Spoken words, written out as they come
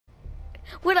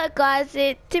What up, guys?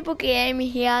 It's Typical Amy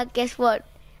here. Guess what?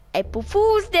 April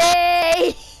Fool's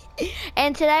Day!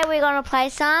 And today we're gonna play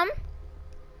some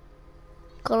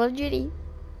Call of Duty.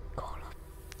 Call of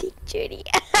Duty.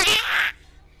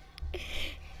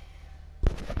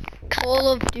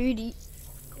 Call of Duty.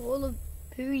 Call of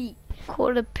Pooey.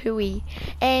 Call of Pooey.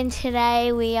 And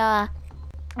today we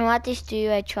might just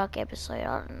do a truck episode.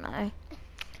 I don't know.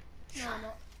 No,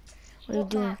 not. What are you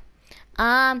doing?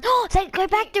 So go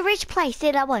back to Rich Place.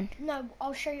 See that one? No,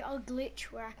 I'll show you a glitch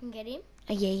where I can get in.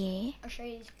 Oh, yeah. I'll show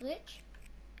you this glitch.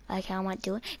 Okay, I might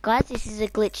do it. Guys, this is a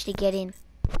glitch to get in.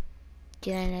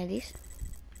 Do they know this?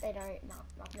 They don't. No,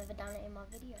 I've never done it in my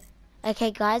video.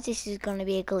 Okay, guys, this is going to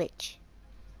be a glitch.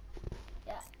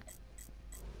 Yeah.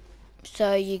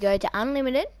 So you go to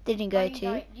unlimited, then you go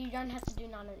to... You don't have to do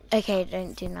none of this. Okay,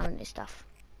 don't do none of this stuff.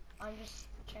 I'm just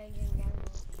changing the game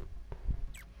rules.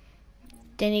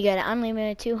 Then you go to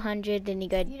unlimited 200, then you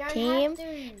go You don't team, have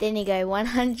to. then you go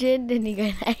 100, then you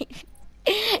go 8.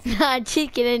 Nah,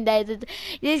 just kidding, guys.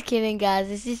 Just kidding, guys.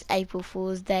 It's just April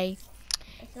Fool's Day.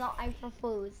 It's not April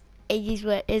Fool's. It's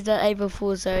not April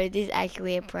Fool's, so it is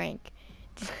actually a prank.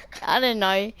 I don't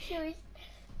know. Sure.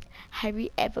 Have you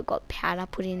ever got powder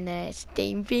put in the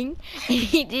steam thing?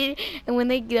 And when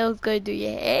the girls go do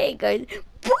your hair, it goes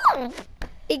boom!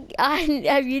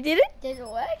 Have you did it? Does it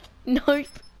work? No.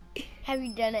 Have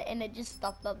you done it and it just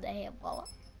stopped up the hair blower?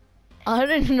 I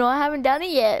don't know. I haven't done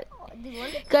it yet. Oh, did you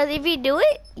want it? Guys, if you do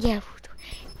it,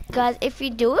 guys, if you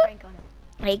do it, Prank on it.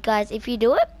 hey guys, if you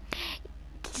do it,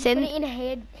 Put it in a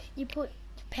hair. You put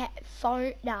you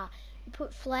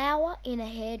put flour in a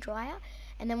hair dryer,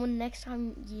 and then when the next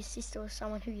time your sister or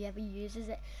someone who ever uses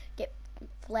it get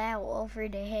flour over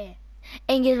their hair.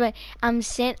 And guess what?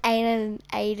 Sent Aiden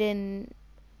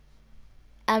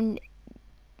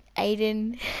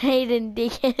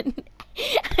Dickon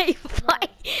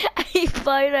a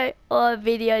photo or a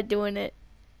video doing it.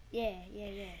 Yeah.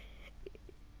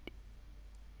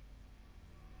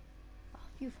 Oh,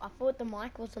 phew, I thought the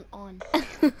mic wasn't on.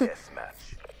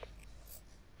 Deathmatch.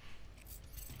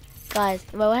 Guys,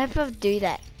 well, what if I do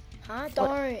that? Huh?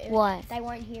 Don't. Why? They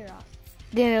won't hear us.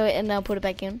 Then and I'll put it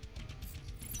back in.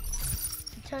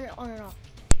 Turn it on and off.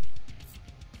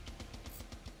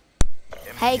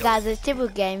 Hey guys, it's Typical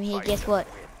Game here. Guess what?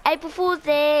 April Fool's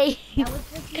Day. That was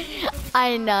just using for the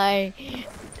I know.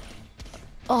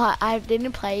 Oh, I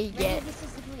didn't play it Maybe yet. this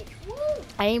is the glitch. Woo!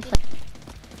 I didn't play.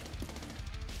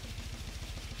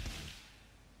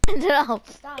 No.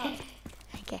 Stop.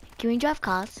 Okay, can we drive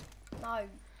cars? No.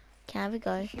 Can I have a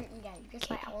go? Shooting game. Just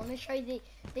wait. I want to show these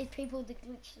people the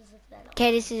glitches if they're not.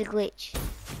 Okay, this is a glitch.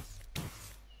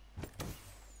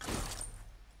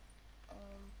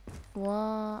 What?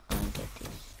 I don't get this.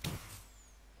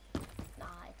 Nah,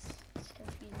 it's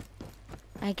confusing.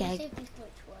 Okay, Let's see if this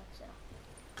glitch works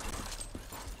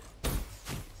out.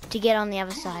 to get on the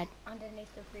other side.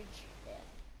 Underneath the bridge. Yeah.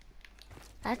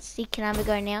 Let's see. Can I have a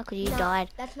go now? Because you No, died.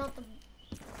 That's not the.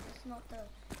 That's not the.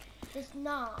 There's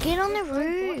no. Get on the there's no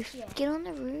roof. blocks yet. Get on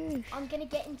the roof. I'm gonna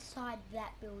get inside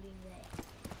that building there.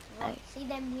 Right. Oh. See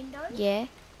them windows? Yeah.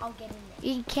 I'll get in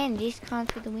there. You can. Just climb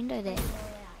through the window there. No,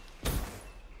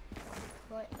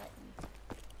 won't let me.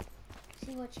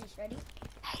 See what she's ready?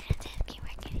 Hey, that's it. Keep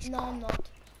working. It's No, cool. I'm not.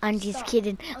 I'm just Stop.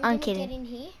 kidding. I'm gonna kidding. get in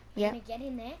here. Yep. I'm gonna get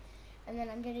in there, and then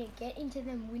I'm gonna get into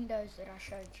them windows that I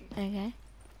showed you. Okay.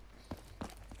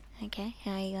 Okay.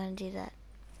 How are you gonna do that?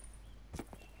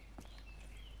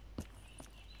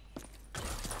 It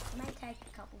may take a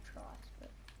couple tries, but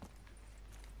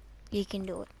You can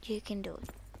do it. You can do it.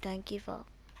 Don't give up.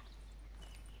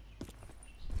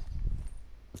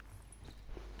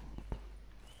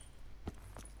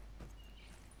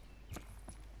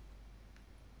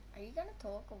 are you gonna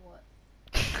talk or what?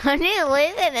 I need to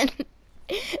listen.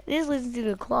 Just listen to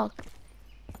the clock.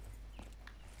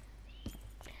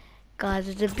 Guys,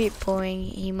 it's a bit boring.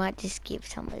 He might just skip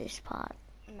some of this part.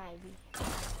 Maybe.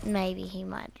 Maybe he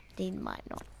might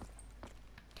not.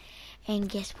 And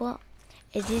guess what?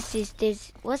 What's You wanna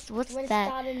that?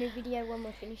 start a new video when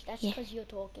we're finished? That's Yeah. because you're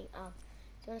talking. Do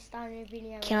you wanna start a new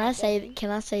video? Can I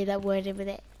say that word over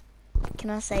there?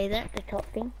 Can I say that? The top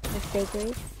thing? The speaker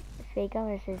is? The speaker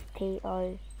where it says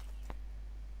T-O.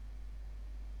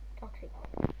 Toxic.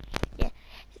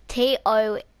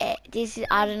 T-O. This is,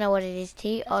 I don't know what it is. That's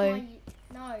T-O. my,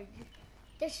 no,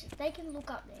 they can look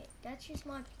up there. That's just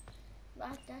my.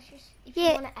 That's just if Yeah.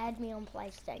 you want to add me on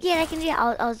PlayStation. Yeah, I can do it.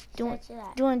 I was doing. Search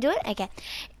that Do you want to do it? Okay.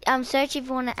 Search if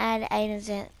you want to add Aiden's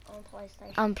on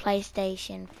PlayStation. on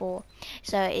PlayStation 4.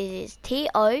 So it is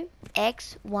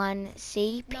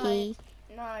TOX1CP.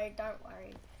 No, don't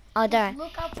worry. Oh, Just don't.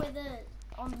 look up where the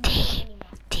on the T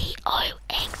minimap.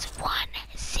 TOX1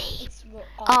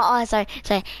 Sorry.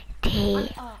 T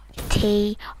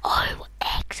T O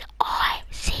X I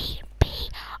C B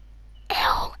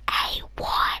L A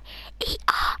Y E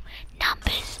R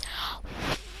numbers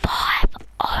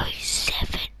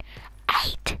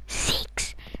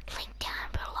 50786. Link down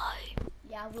below.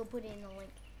 Yeah, we'll put in the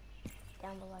link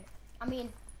down below. I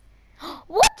mean,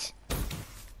 What?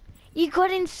 You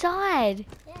got inside.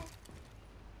 yeah.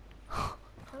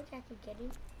 Told you I could get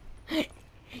in.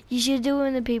 You should do it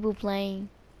when the people playing.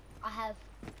 I have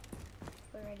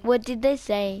already. What did they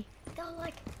say? They're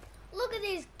like, look at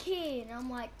this kid. And I'm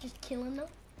like, just killing them.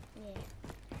 Yeah.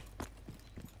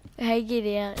 Hey, get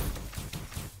out.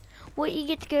 What, you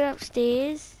get to go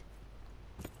upstairs?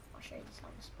 I'll show you this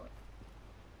other spot.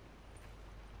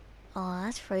 Oh,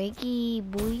 that's freaky,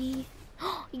 boy.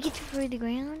 You get to through the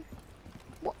ground?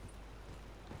 What?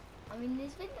 I mean,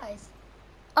 there's windows.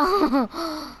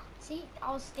 Oh, See,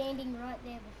 I was standing right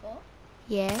there before.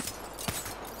 yeah. Show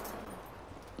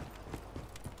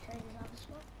you this other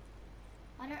spot.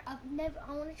 I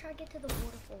want to try to get to the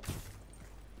waterfall.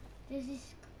 There's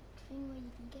this thing where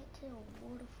you can get to a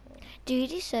waterfall. Do you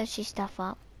just search your stuff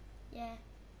up? Yeah.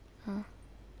 Huh?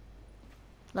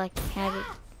 Like, how did...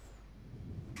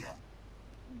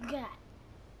 Gut.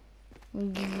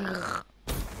 Can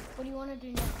What do you want to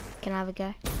do now? I have a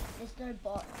go? There's no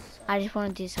bots. So. I just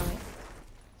want to do something.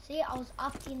 See, I was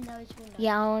up in those windows.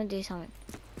 Yeah, I want to do something.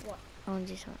 What? I want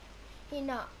to do something. Here,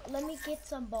 no, let me get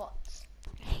some bots.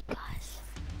 Hey, guys.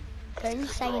 Don't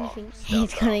say anything.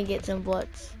 He's gonna get some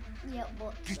bots. Yeah,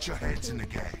 bots. Get your heads in the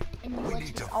game. And you We watch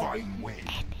need to this. I'll fight beat and you. win.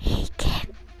 And he can.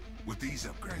 With these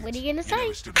upgrades, What are you gonna you say?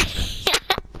 never stood a chance.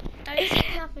 Don't say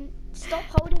nothing. Stop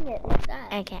holding it like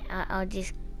that. Okay, I'll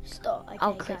just... Stop. Okay,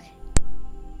 I'll click. go.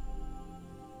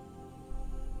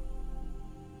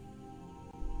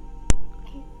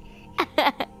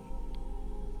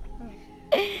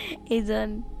 He's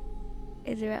on.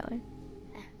 Is the right one?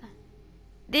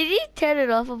 Did you turn it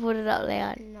off or put it up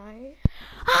loud? No.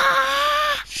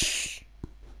 Ah!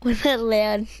 Was that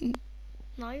loud?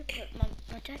 No, but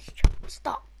my dad's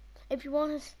stop. If you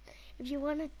wanna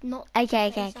not Okay, say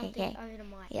okay. something over the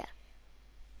mic. Yeah.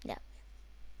 Yeah.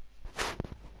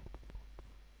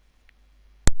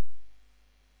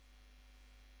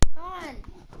 Come on.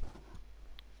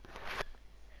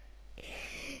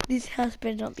 This house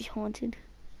better not be haunted.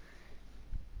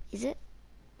 Is it?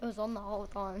 It was on the whole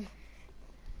time.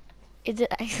 Is it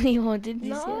actually haunted, this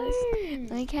No. house?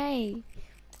 Okay.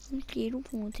 I'm scared of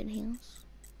haunted house.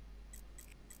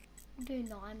 Do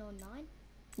 9 on 9.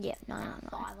 Yeah, no. 5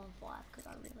 on 5 because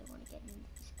I really want to get in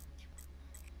this.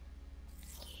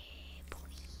 Yeah, boy.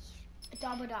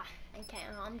 Double die. Okay,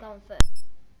 I'm going first.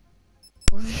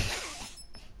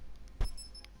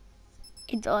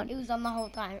 It's on. It was on the whole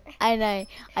time. I know.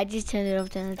 I just turned it off,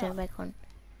 then I turned it back on.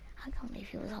 I can't believe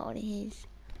he was holding his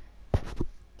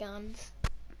Guns.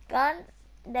 gun.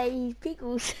 They use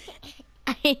pickles.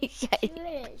 I ain't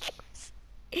showing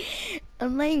you.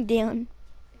 I'm laying down.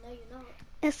 No, you're not.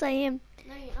 Yes, I am.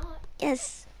 No, you're not.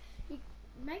 Yes,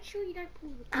 Make sure you don't pull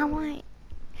the I won't.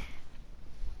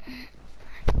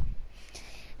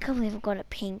 Can't believe I've got a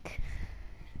pink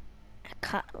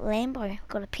Lambo. I've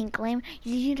got a pink Lambo.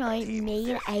 You know,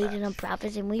 me and Aiden are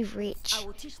brothers and we're rich.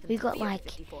 We got like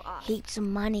heaps of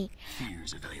money.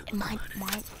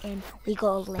 And we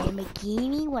got a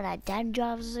Lamborghini what our dad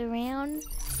drives around.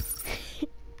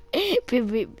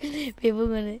 people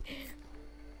gonna...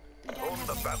 On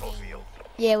the battlefield.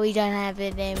 Yeah, we don't have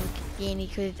a Lamborghini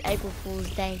because it's April Fool's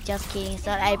Day. Just kidding, it's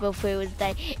not April Fool's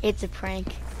Day. It's a prank.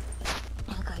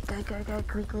 Go,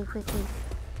 quickly.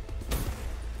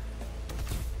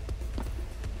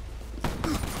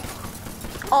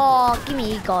 Oh, give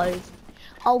me goes.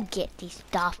 I'll get this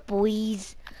stuff,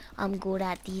 boys. I'm good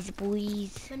at these,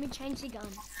 boys. Let me change the gun.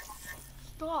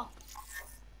 Stop.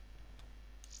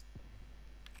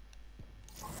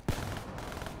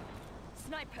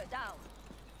 Sniper down.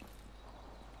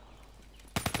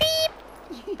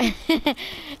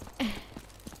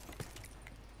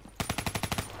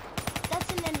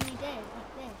 That's an enemy there,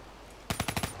 right there.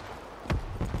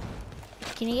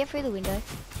 Can you get through the window?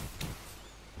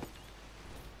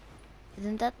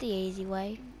 Isn't that the easy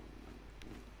way?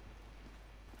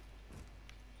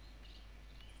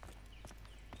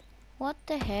 What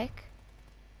the heck?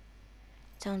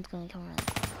 Someone's gonna come around.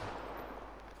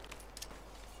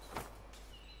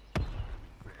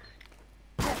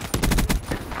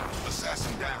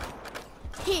 Assassin down.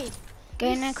 Here.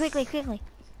 Go now, quickly.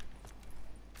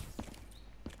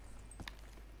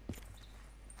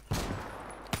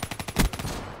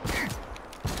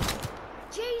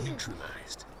 Jesus.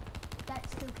 Neutralized. That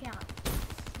still counts.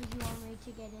 Because you want me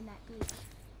to get in that glitch.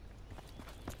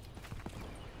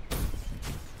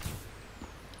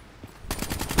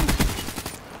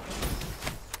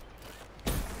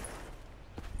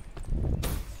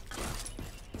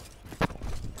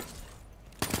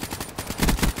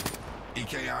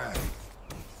 EKIA.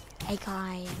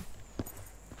 AKI.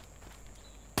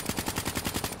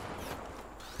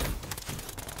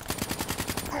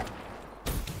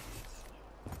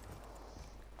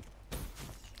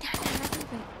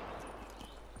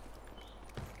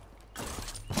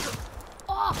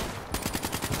 Oh!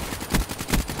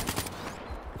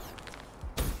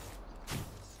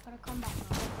 Gotta come back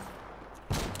now.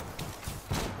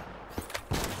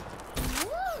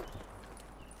 Woo!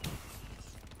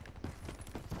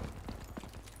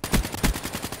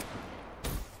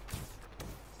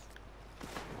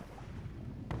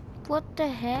 What the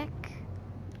heck?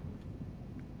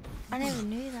 I never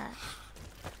knew that.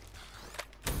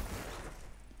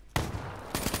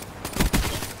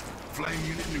 Flame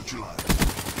unit neutralized.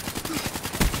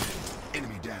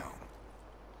 Enemy down.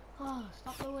 Oh,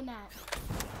 stop doing that.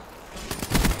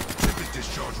 Tempest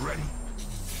discharge ready.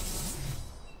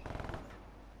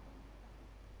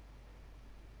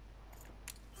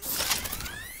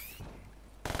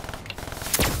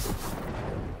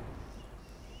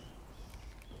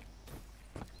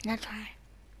 That's right.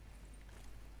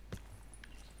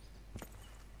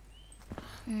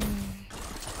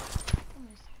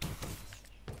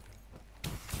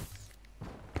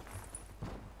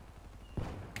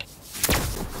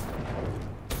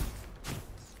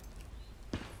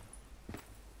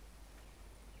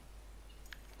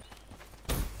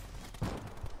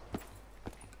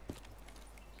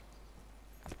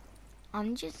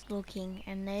 I'm just looking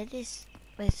and they're just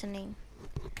listening.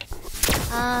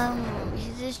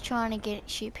 He's just trying to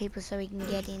shoot people so he can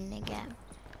get in the gap.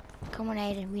 Come on,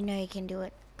 Aiden, we know you can do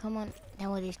it. Come on,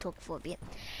 now we'll just talk for a bit.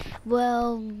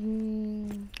 Well,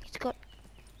 he's got,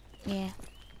 yeah,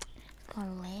 he's got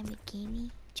a Lamborghini.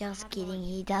 Just kidding,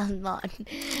 he does not.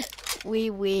 We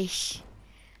wish.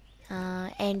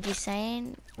 And just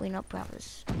saying, we're not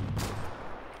brothers.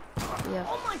 We are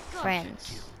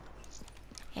friends.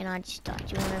 And I just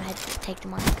died. You want to take the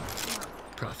mic?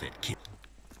 Profit kill.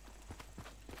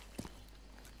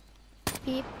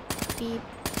 Beep, beep,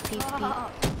 beep, beep.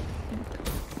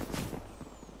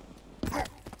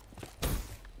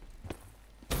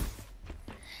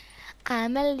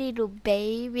 I'm a little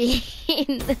baby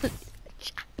in the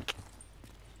truck.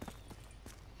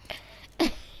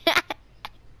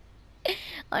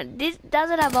 Oh, this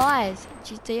doesn't have eyes.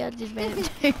 Did you see? I just made it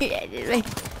two. Yeah, I just made.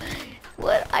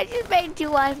 What? I just made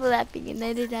 2 eyes for that thing, and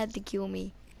they didn't have to kill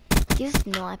me. Get a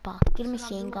sniper. Get a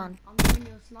machine gun. I'm giving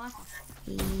you a sniper.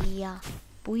 Yeah,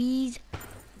 boys.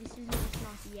 This isn't a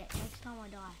sniper yet. Next time I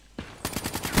die.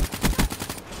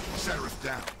 Sheriff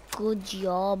down. Good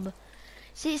job.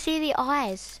 See the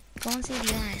eyes. Go and see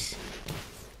the eyes.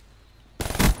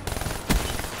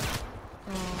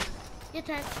 Oh. Your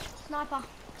turn. Sniper.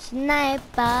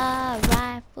 Sniper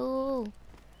rifle.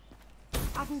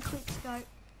 I can quick scope.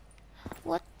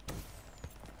 What?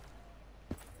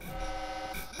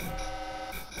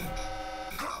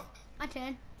 My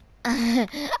turn.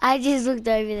 I just looked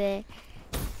over there.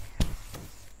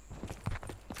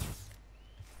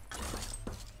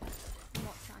 I'm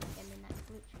not trying to get in that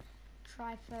glitch.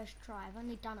 Try first try. I've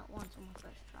only done it once on my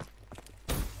first try.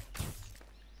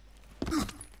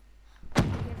 Have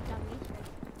you ever done me?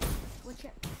 Which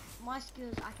my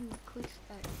skills I can quick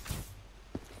scope.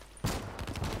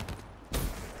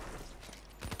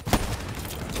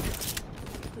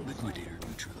 Liquidator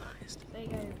neutralized. There you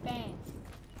go. Bam.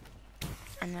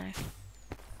 I know.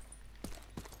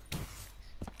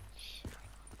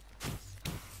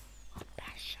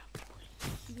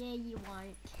 Yeah, you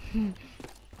won't.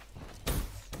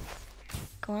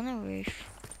 Go on the roof.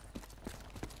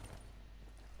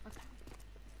 Okay.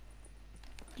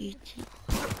 You too.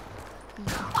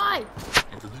 Oh!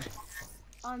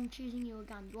 I'm choosing you a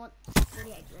gun. You want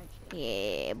 48 range?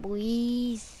 Yeah,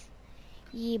 boys.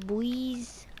 Yeah,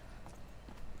 boys.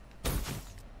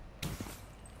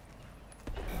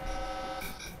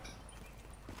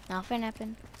 Nothing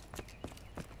happened.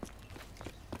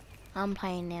 I'm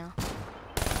playing now.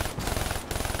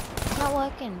 It's not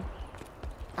working.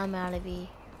 I'm out of here.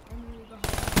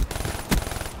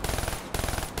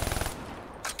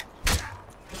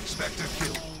 Spectre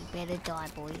kill. You better die,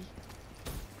 boy.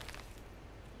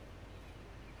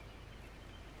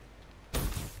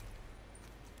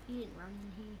 You didn't run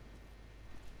in here.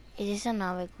 Is this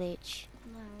another glitch?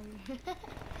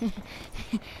 No.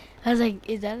 I was like,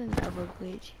 is that another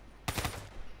glitch?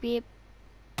 Beep.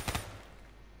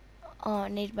 Oh, we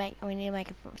need to make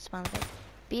a spawn effect.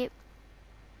 Beep.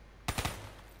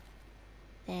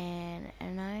 And a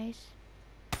nose.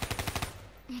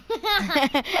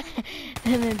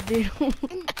 And a doodle.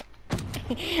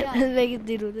 Let's make a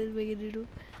doodle.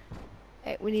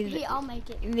 We need. Here, I'll make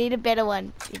it. We need a better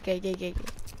one. Go, go, go, go.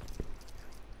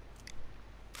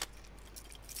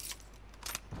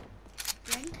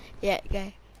 Ready? Yeah,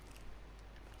 go.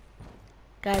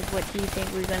 Guys, what do you think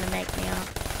we're gonna make now?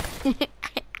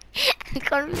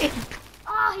 Confused.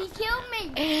 Oh, he killed me.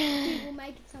 Dude, we'll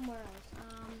make it somewhere else.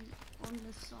 On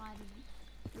the side of it.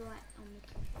 Right on the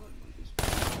bottom of this.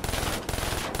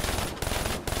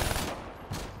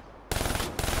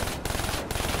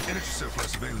 Energy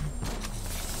surplus available.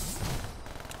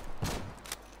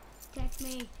 Text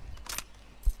me.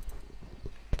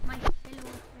 My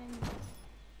fellow friends.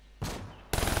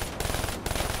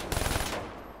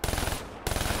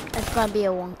 It's gonna be a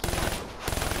wonky one.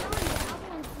 No, the other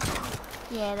one's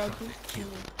the Yeah, they just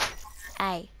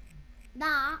Hey,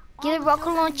 Nah. get a I'm rocket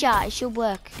not- launcher. It should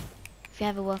work. If you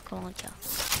have a rocket launcher.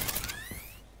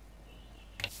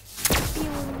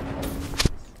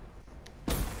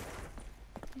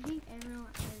 I think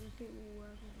everything will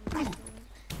work with rocket launcher.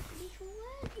 This will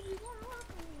work if you want a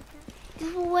rocket launcher. This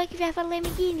will work if you have a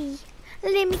Lamborghini.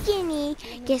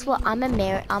 Lamborghini. Guess what? I'm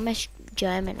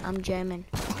German. I'm German.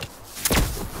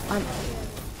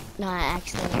 No,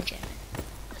 actually I'm German.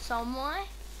 So am I.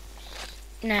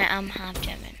 No, I'm half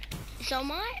German. So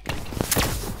am I.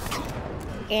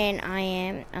 And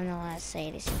I'm not allowed to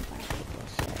say this in front of people,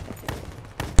 so.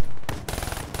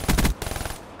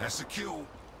 That's a kill.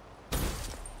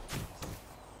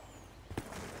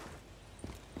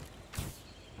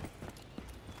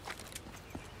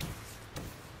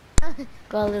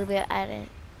 Go a little bit at it.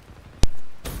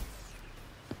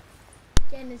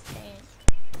 Understand.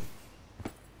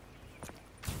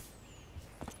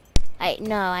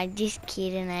 No, I'm just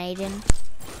kidding, Aiden.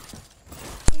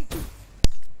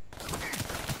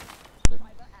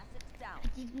 Fiber assets down.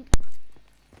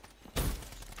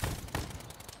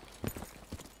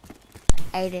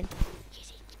 Aiden. He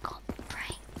got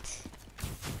pranked.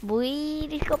 Boy,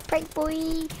 he got pranked,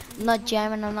 boy. I'm not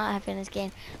German, I'm not having this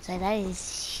game. So that is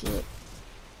shit.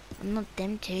 I'm not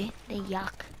them two. They're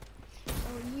yuck.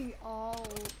 Oh, you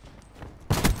old.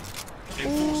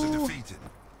 Enforcer Ooh. defeated.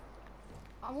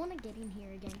 I want to get in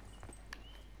here again.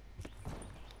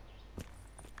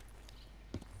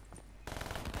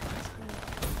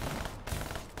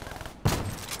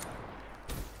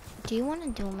 Do you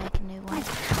want to make a new one?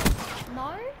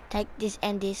 No? Take this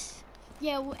and this.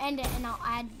 Yeah, we'll end it and I'll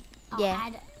add. Yeah.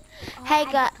 I'll Hey,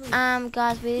 add clips.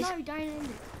 guys, we just. No, don't end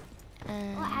it.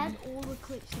 I'll add all the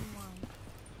clips in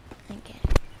one. Okay.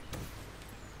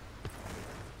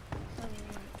 So,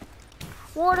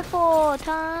 Waterfall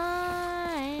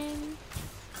time.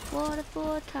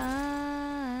 Waterfall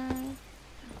time.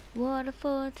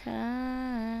 Waterfall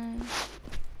time.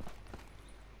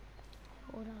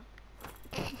 hold up.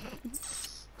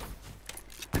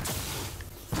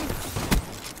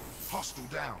 Hostile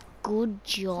down. Good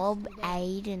job,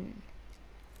 Aiden.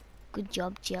 Good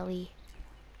job, Jelly.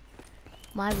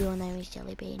 My real name is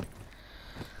Jellybean.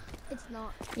 It's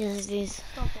not. Yes, it is.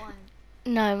 Stop lying.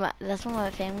 No, that's what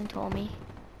my family told me.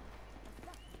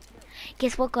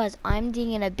 Guess what, guys? I'm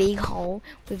digging a big hole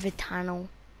with a tunnel.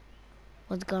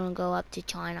 What's gonna go up to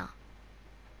China?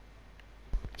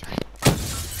 China.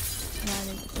 Not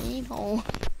a big hole.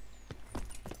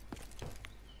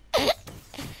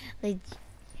 Like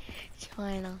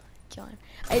China.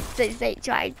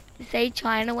 Say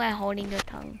China while holding your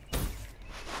tongue.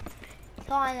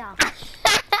 China.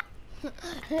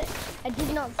 I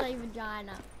did not say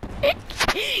vagina.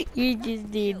 You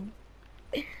just did.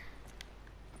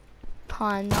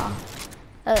 China.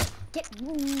 Get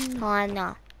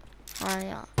China.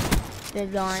 China.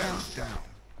 Vagina. Sounds down.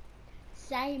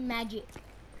 say magic.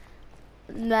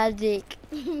 Magic.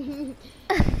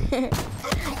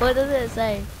 What does it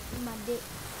say? My dick.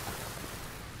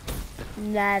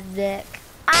 Magic.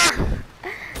 Ah!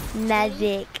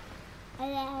 Magic.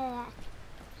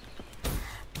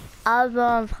 I was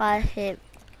born pirate ship.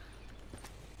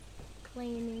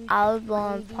 Cleaning. I was born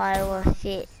on pirate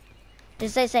ship.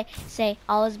 Just say,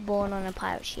 I was born on a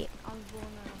pirate ship. I was born on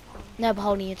a farm. No, but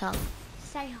holding your tongue.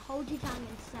 Say, hold your tongue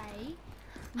and say,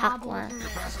 Huck marbles one. are red.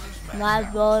 Capacitors maxed My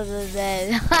out. balls are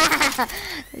red.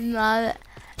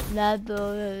 my balls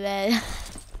are red.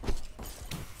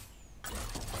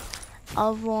 I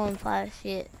was born on pirate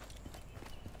ship.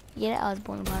 Yeah, I was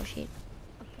born on pirate ship.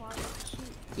 A pirate ship.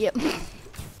 Yep.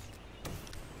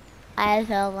 I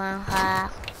fell on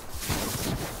half.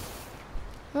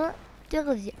 What? There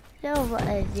was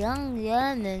a young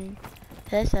German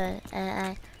person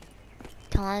and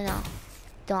Donna.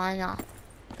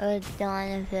 A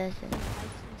Donna person.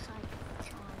 Place inside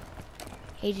China.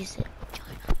 He just said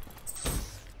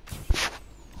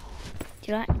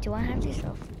China. Do I have this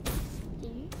off? Do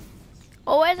you?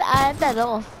 Always add that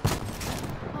off.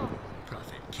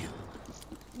 Prophet kill.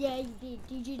 Yeah, you did.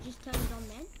 Did you just turn it on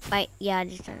then? Wait, yeah, I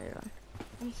just turned it on.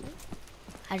 Let me see.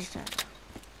 I just turned it on.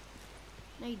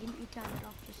 No, you didn't. You turned it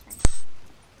off just then.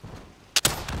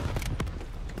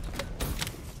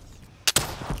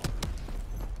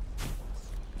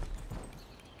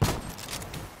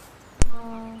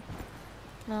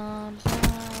 No, no,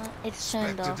 it's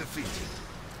turned Spectre off. defeated.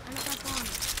 And it's back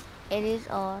on. It is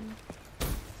on.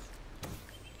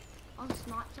 I'll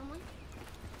snipe someone.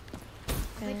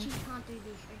 I bet you can't do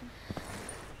this. Ready?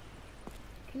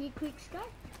 Can you quick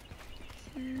scope?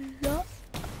 No.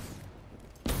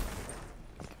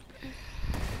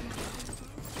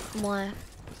 Why?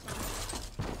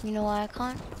 You know why I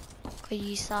can't? Cause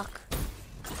you suck.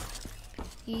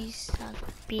 You suck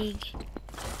big.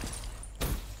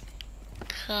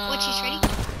 Watch this, ready?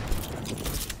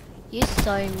 You're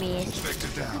so missed. Spectre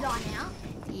Did down. I now?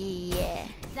 Yeah.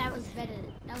 That was better.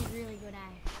 That was really good, eh?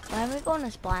 Why haven't we gone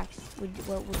to spikes? Would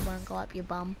one go up your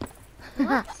bum?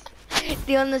 What?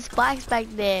 They're on the spikes back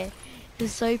there. They're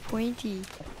so pointy.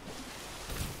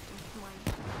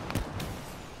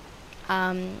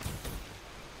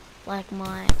 Like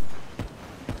my.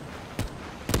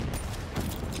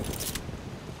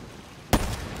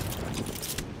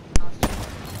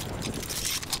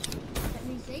 Let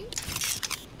me see.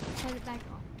 Turn it back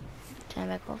on. Turn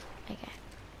back off. Okay.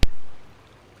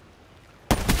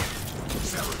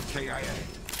 Severed KIA.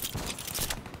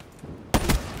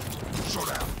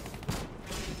 Showdown.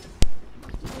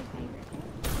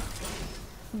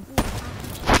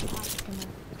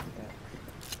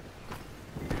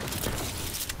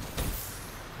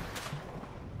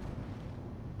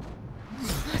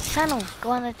 Tunnel.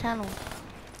 Go on the tunnel.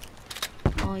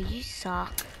 Oh, you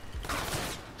suck.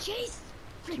 Jeez.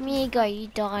 Give me a go. You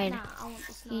died. Nah, I want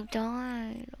the You snipe.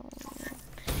 died. Oh.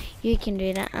 You can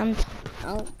do that. Okay,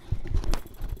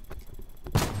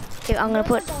 I'm gonna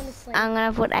put. Going to sleep. I'm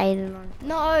gonna put Aiden on.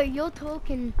 No, you're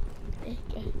talking. Okay.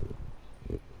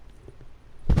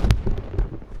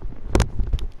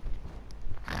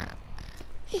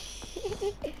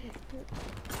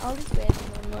 I'll just wear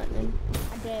them on lightning.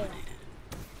 I dare.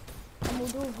 And we'll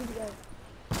do a video.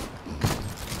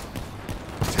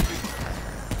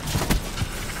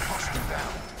 Hostile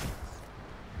down.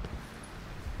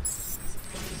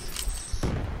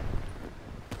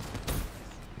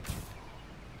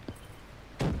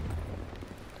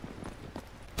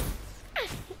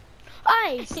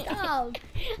 Hey, stop!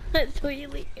 That's what you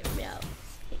leave me out.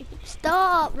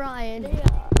 Stop, Ryan.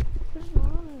 What's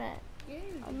wrong with that? Yeah,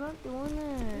 I'm not doing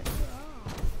it.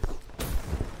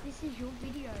 this is your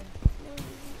video.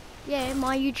 Yeah,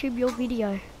 my YouTube, your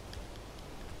video.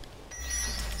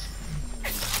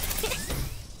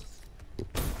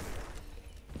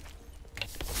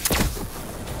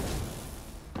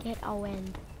 Get a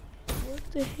win.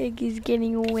 What the heck is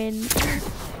getting a win?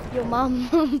 Your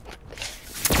mum.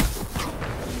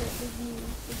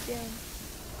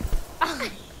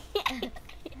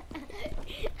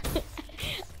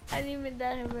 I didn't even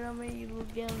that but I made you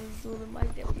look down and saw the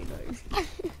mic down your nose.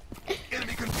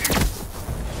 Enemy confused.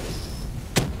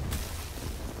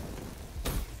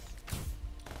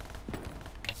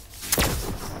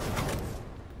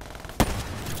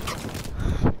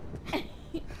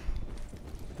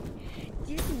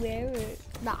 Just wear it.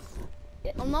 Nah,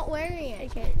 I'm not wearing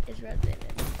it. Okay, it's right there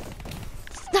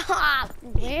then. Stop!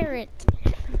 Wear it.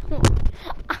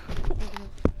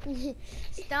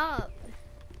 Stop.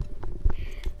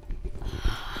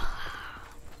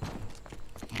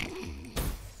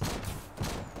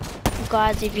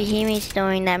 Guys, if you hear me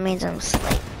snoring, that means I'm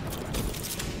asleep.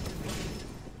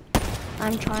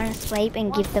 I'm trying to sleep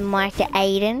and give the mic to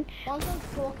Aiden. Once I was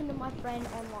talking to my friend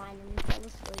online and he fell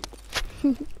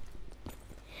asleep.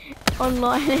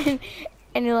 Online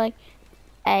and you're like,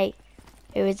 hey,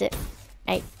 who is it?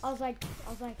 Hey. I was like,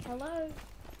 hello.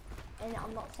 And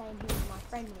I'm not saying who my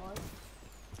friend was,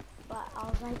 but I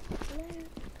was like, hello.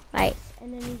 Wait,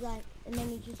 And then he's like, and then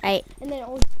he just, wait. and then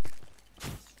all.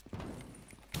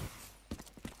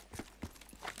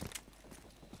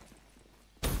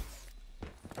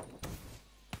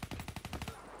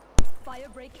 Fire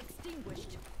break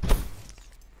extinguished.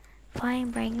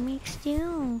 Fine, bring me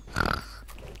still.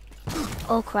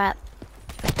 Oh crap.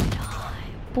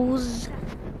 Buzz.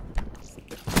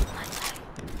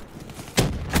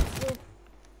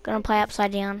 Gonna play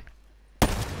upside down.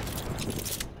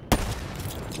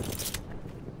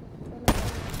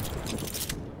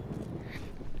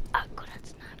 Oh, good at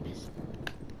snipers.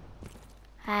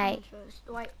 Hey. First.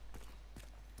 Wait.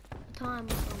 Time or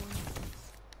someone.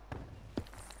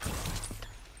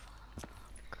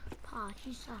 Part,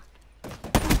 you suck.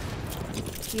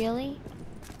 Really?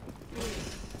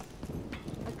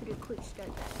 I could have quick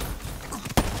scoped that.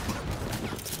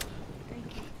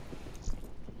 Thank you.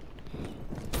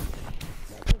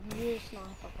 That's a real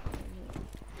sniper coming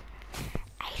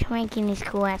here. Ace ranking is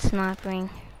cool at sniping.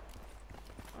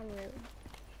 I'm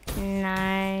really.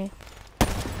 No.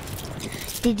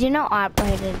 Did you know I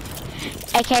uploaded?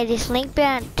 Okay, this link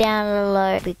down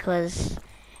below because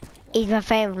he's my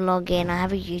favourite vlogger and I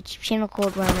have a YouTube channel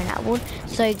called Roman Atwood.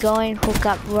 So go and hook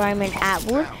up Roman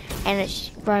Atwood and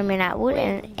it's Roman Atwood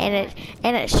and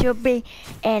it should be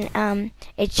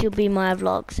it should be my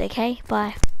vlogs, okay?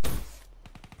 Bye.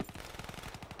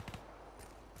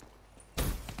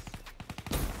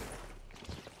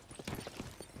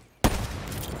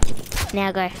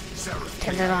 Now go.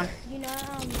 Turn it on. You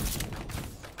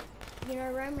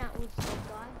know Roman Atwood's dog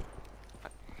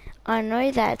died? I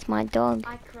know that's my dog.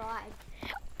 I cried.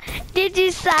 Did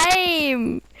you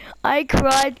same? I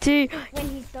cried too. When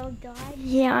his dog died?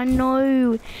 Yeah, I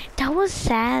know. That was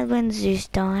sad when Zeus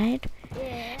died.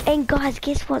 Yeah. And guys,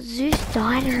 guess what? Zeus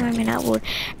died in Roman Atwood.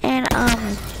 And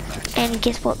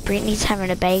guess what? Brittany's having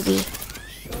a baby.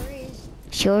 Sure is.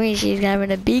 Sure is, she's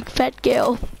having a big fat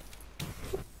girl.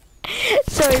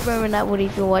 Sorry, Roman Atwood,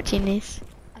 if you're watching this.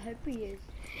 I hope he is.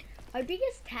 I hope he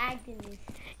gets tagged in this.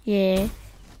 Yeah.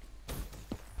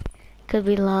 Because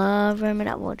we love Roman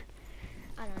Atwood.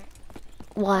 I don't.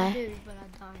 Why? I do, but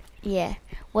I don't. Yeah.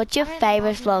 What's your I don't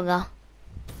favourite love vlogger?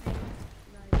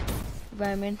 No.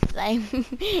 Roman. Same.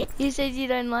 You said you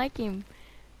don't like him.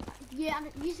 Yeah,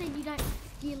 you said you don't.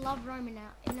 Do you love Roman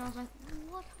out? And I was like,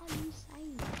 what are you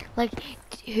saying? Like,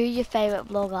 who's your favourite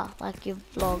vlogger? Like your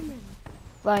vlog.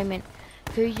 Roman.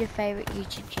 Who's your favourite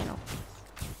YouTube channel?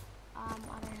 I don't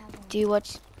have one. Do you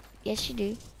watch? Yes, you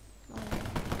do.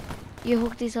 You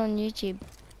hooked this on YouTube.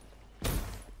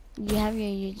 You have your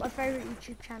YouTube. My favourite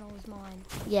YouTube channel is mine.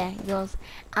 Yeah, yours.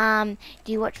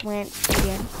 Do you watch Lance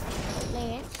video?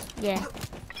 Lance? Yeah.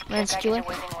 Lance Stewart.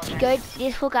 Go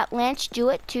just hook up Lance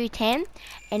Stewart 210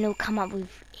 and it'll come up with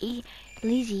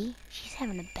Lizzie. She's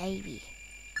having a baby.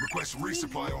 Request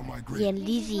resupply on my grid. Yeah, He's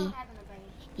Lizzie. not having a baby.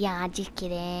 Yeah, just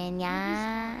kidding.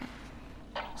 Yeah.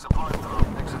 Supply drop.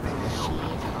 Exit the She's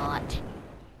AO. hot.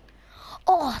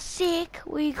 Oh, sick.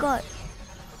 What you got?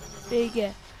 There you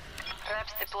go.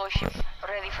 Traps deploy ship.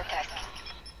 Ready for tasking.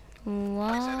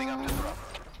 Setting up What? to drop.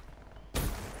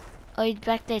 Oh, he's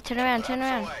back there. Turn around, turn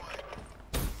around.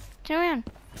 Turn around.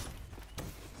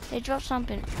 They dropped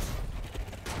something.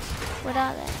 What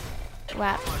are they?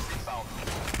 Wow.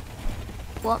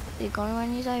 What? They're gonna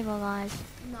run you over, guys.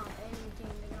 No,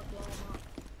 anything. They're gonna blow him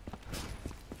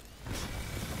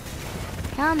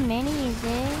up. How many is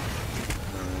there?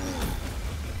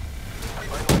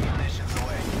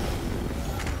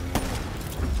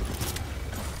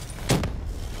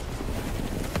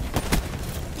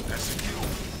 That's secure.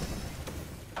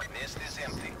 Nest is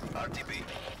empty. RTB.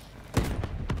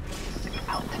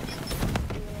 Out.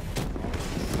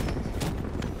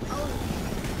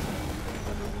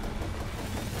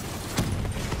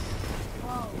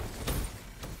 Whoa.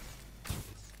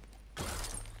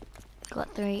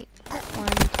 Got 3. 1.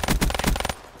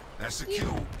 That's secure.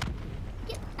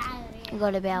 Get out of We here.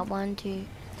 got about 1, 2,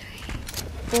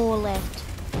 3, 4 left.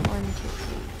 1, 2,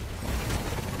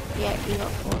 3. Yeah, you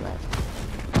got 4 left.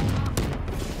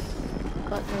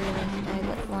 Got 3 left. I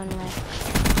got 1 left.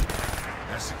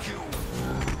 That's secure.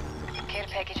 Care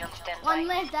package on standby. One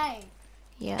left, eh?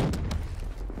 Yeah.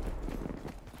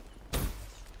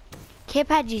 Care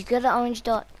package, got an orange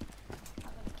dot. I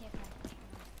got a care package.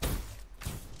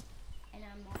 And I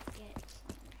might get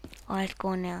something. Oh, it's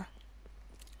gone now.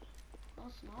 No,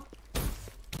 it's not.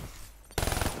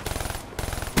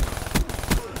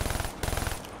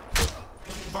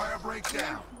 Fire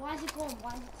breakdown. Why is it gone?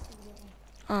 Why is it still there?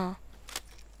 Oh.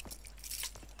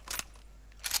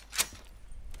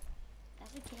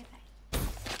 That's a care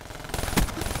package.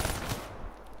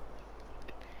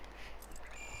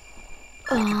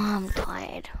 Oh, I'm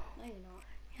tired. No, you're not.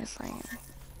 Yes, I am.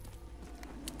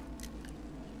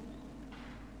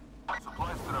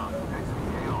 Supplies drop. Exit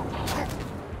the AO.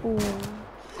 Ooh.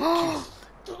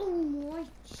 Oh my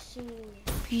shit.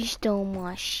 You stole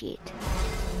my shit.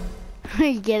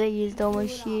 You get it? You stole my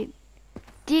shit.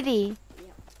 Did he? Yep.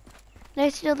 No,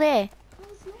 it's still there. Oh,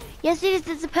 it's not. Yes, it is.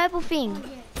 It's a purple Oh, thing.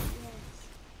 yes,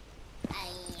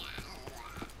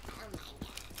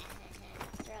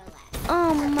 yes.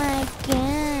 Oh my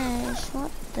gosh.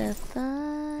 What the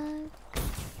fuck?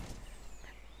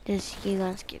 Just, you're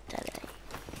gonna skip that, eh?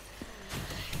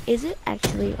 Is it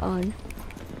actually on?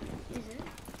 Is it?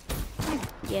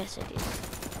 Yes, it is.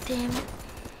 Damn it.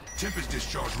 Tempest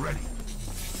discharge ready.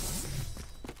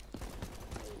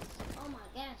 Oh my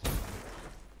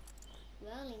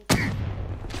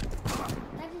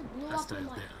blew up in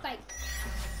my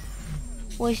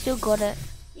face. We still got it.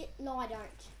 Yeah, no, I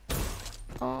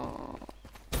don't. Oh.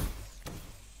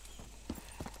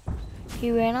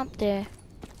 He ran up there.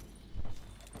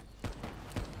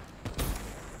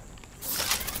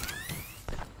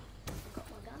 Got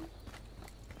my gun.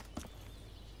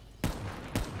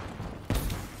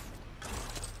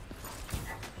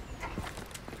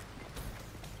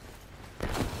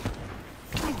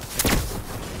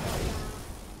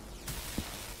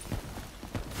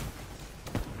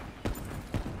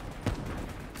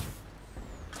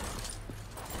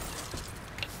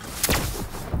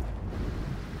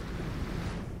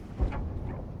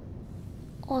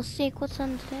 Oh, sick. What's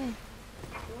on today?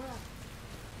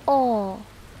 Oh.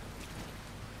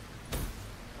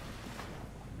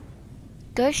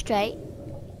 Go straight.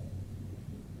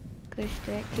 Go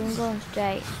straight. Keep going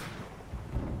straight.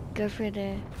 Go through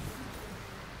there.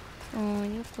 Oh,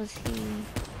 you pussy.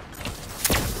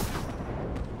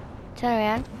 Turn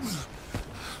around.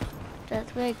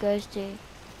 That's where it goes to.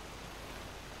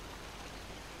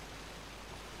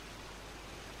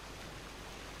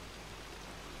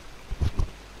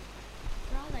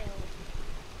 Where are they all?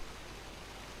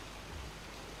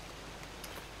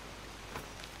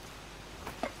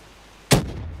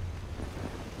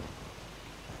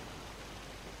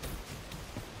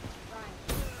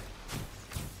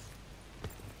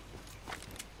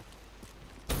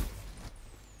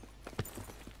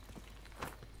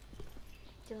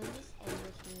 Do this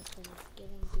everything because it's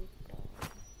getting deeper.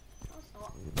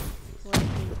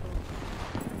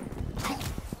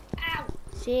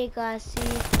 See you guys, see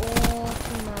you all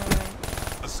tomorrow.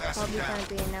 Assassin Probably down. gonna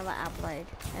be another upload.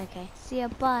 Okay, see ya,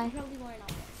 bye. Probably won't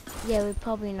upload. Yeah, we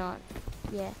probably not.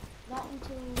 Yeah, Not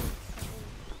until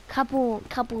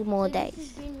couple more so days. This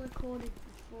has been recorded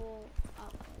before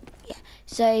upload.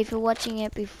 So if you're watching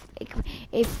it if we'll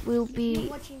If you're be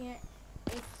watching it,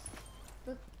 it's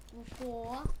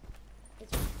before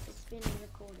it's been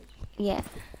recorded. yeah.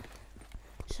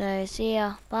 So see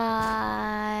ya,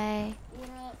 bye. What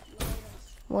up, later?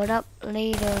 What up,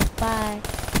 later? Bye.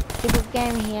 Super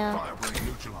game here. Fire break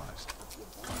neutralized.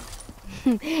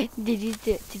 Did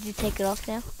you take it off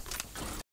now?